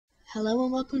Hello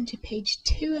and welcome to page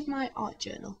 2 of my art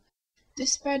journal.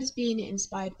 This spread has been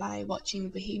inspired by watching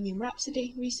Bohemian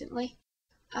Rhapsody recently,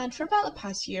 and for about the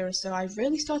past year or so I've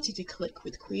really started to click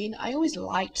with Queen. I always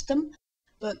liked them,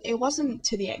 but it wasn't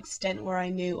to the extent where I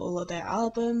knew all of their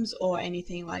albums or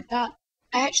anything like that.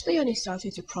 I actually only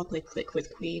started to properly click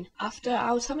with Queen after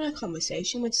I was having a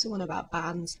conversation with someone about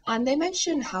bands, and they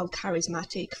mentioned how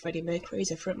charismatic Freddie Mercury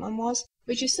as a frontman was,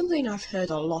 which is something I've heard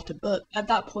a lot of, but at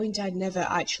that point I'd never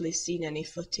actually seen any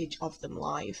footage of them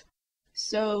live.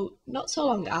 So, not so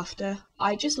long after,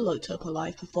 I just looked up a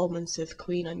live performance of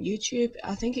Queen on YouTube.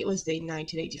 I think it was the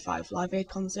 1985 Live Aid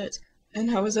concert,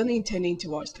 and I was only intending to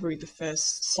watch through the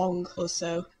first song or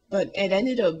so, but it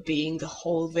ended up being the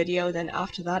whole video. Then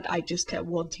after that I just kept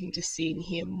wanting to see and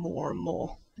hear more and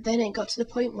more. Then it got to the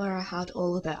point where I had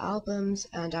all of their albums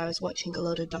and I was watching a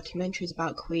load of documentaries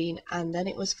about Queen, and then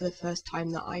it was for the first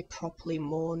time that I properly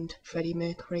mourned Freddie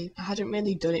Mercury. I hadn't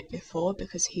really done it before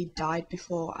because he died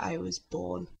before I was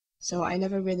born, so I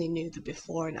never really knew the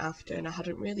before and after, and I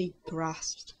hadn't really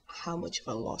grasped how much of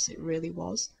a loss it really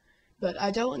was. But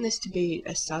I don't want this to be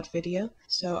a sad video,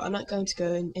 so I'm not going to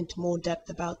go into more depth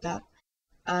about that.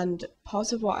 And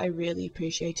part of what I really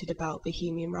appreciated about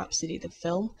Bohemian Rhapsody, the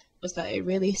film, was that it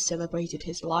really celebrated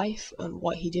his life and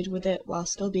what he did with it while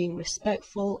still being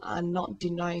respectful and not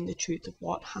denying the truth of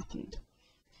what happened.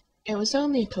 It was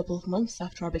only a couple of months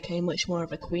after I became much more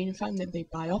of a Queen fan that the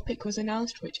biopic was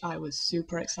announced, which I was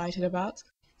super excited about.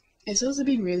 It's also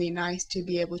been really nice to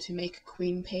be able to make a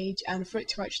Queen page and for it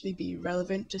to actually be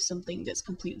relevant to something that's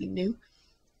completely new.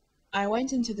 I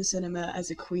went into the cinema as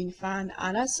a Queen fan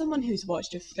and as someone who's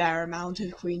watched a fair amount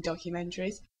of Queen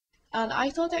documentaries, and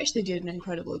I thought they actually did an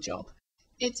incredible job.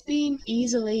 It's been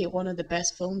easily one of the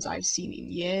best films I've seen in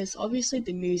years. Obviously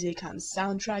the music and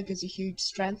soundtrack is a huge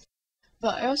strength,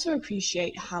 but I also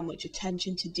appreciate how much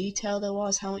attention to detail there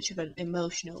was, how much of an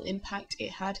emotional impact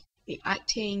it had. The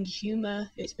acting,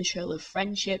 humour, its portrayal of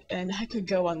friendship, and I could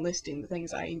go on listing the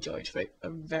things I enjoyed for a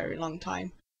very long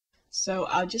time. So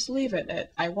I'll just leave it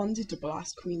at I wanted to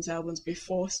blast Queen's albums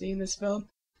before seeing this film,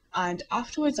 and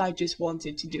afterwards I just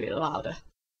wanted to do it louder.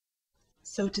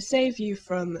 So to save you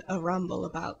from a ramble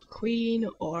about Queen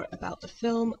or about the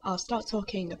film, I'll start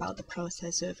talking about the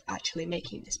process of actually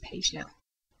making this page now.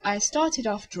 I started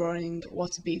off drawing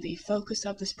what would be the focus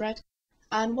of the spread,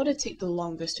 and what would take the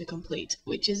longest to complete,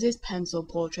 which is this pencil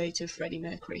portrait of Freddie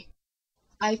Mercury.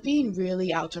 I've been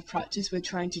really out of practice with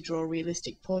trying to draw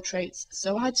realistic portraits,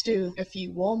 so I had to do a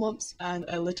few warm-ups and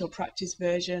a little practice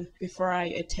version before I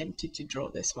attempted to draw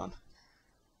this one.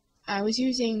 I was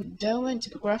using Derwent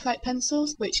graphite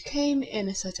pencils, which came in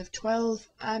a set of 12,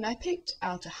 and I picked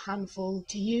out a handful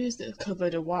to use that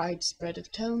covered a wide spread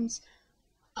of tones.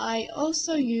 I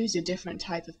also used a different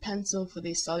type of pencil for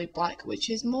the solid black, which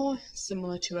is more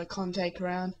similar to a Conte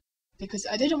Crayon, because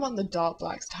I didn't want the dark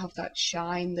blacks to have that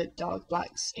shine that dark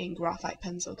blacks in graphite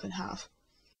pencil can have.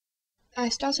 I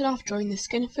started off drawing the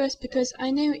skin first because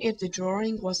I knew if the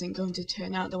drawing wasn't going to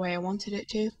turn out the way I wanted it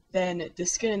to, then the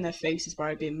skin and their face is where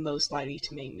I'd be most likely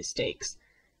to make mistakes.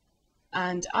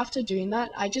 And after doing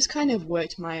that, I just kind of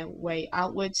worked my way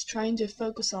outwards, trying to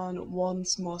focus on one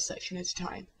small section at a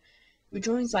time. With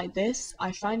drawings like this,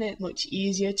 I find it much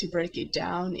easier to break it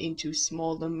down into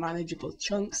smaller manageable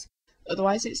chunks,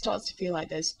 otherwise it starts to feel like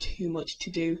there's too much to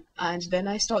do, and then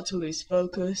I start to lose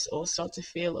focus or start to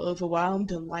feel overwhelmed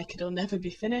and like it'll never be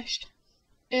finished.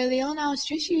 Early on I was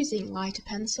just using lighter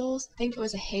pencils, I think it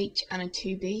was a H and a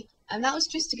 2B, and that was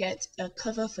just to get a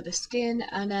cover for the skin,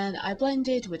 and then I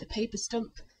blended with a paper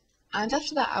stump, and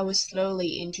after that I was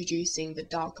slowly introducing the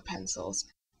darker pencils.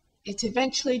 It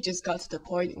eventually just got to the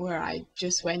point where I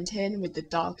just went in with the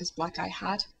darkest black I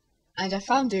had, and I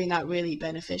found doing that really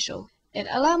beneficial. It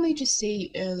allowed me to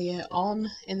see earlier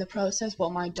on in the process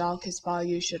what my darkest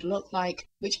value should look like,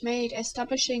 which made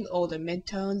establishing all the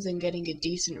midtones and getting a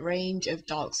decent range of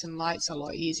darks and lights a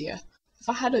lot easier. If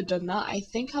I hadn't done that, I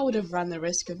think I would have ran the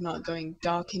risk of not going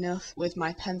dark enough with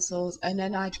my pencils, and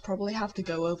then I'd probably have to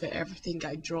go over everything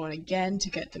I'd drawn again to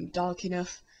get them dark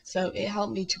enough. So it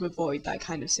helped me to avoid that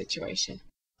kind of situation.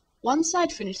 Once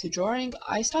I'd finished the drawing,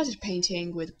 I started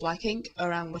painting with black ink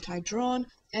around what I'd drawn,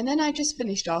 and then I just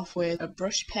finished off with a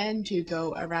brush pen to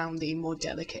go around the more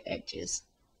delicate edges.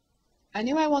 I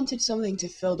knew I wanted something to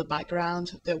fill the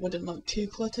background that wouldn't look too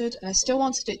cluttered, and I still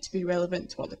wanted it to be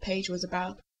relevant to what the page was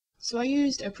about, so I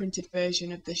used a printed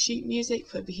version of the sheet music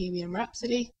for Bohemian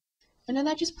Rhapsody, and then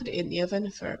I just put it in the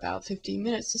oven for about 15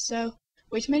 minutes or so,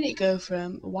 which made it go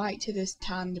from white to this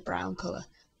tanned brown colour.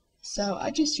 So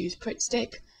I just used Pritt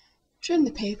Stick, trimmed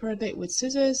the paper a bit with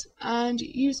scissors, and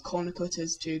used corner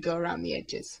cutters to go around the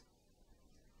edges.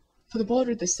 For the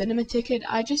border of the cinema ticket,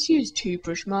 I just used two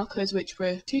brush markers, which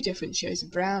were two different shades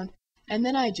of brown, and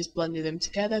then I just blended them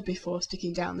together before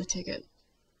sticking down the ticket.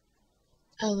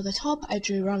 Over the top, I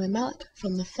drew Rami Malek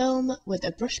from the film with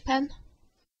a brush pen.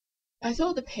 I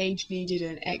thought the page needed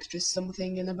an extra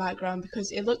something in the background because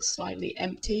it looks slightly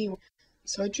empty,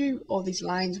 so I drew all these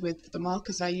lines with the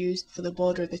markers I used for the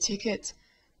border of the ticket.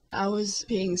 I was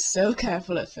being so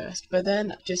careful at first, but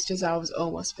then just as I was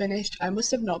almost finished, I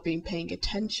must have not been paying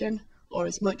attention, or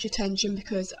as much attention,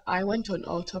 because I went on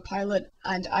autopilot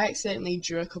and I accidentally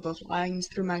drew a couple of lines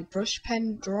through my brush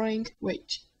pen drawing,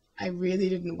 which I really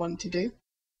didn't want to do.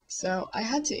 So I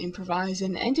had to improvise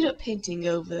and ended up painting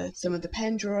over some of the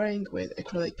pen drawing with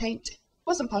acrylic paint. It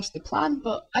wasn't part of the plan,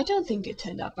 but I don't think it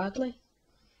turned out badly.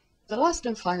 The last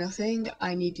and final thing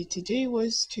I needed to do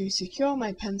was to secure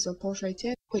my pencil portrait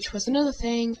in, which was another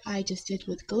thing I just did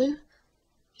with glue.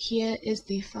 Here is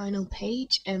the final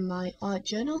page in my art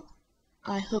journal.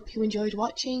 I hope you enjoyed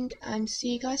watching and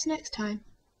see you guys next time.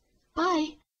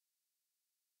 Bye!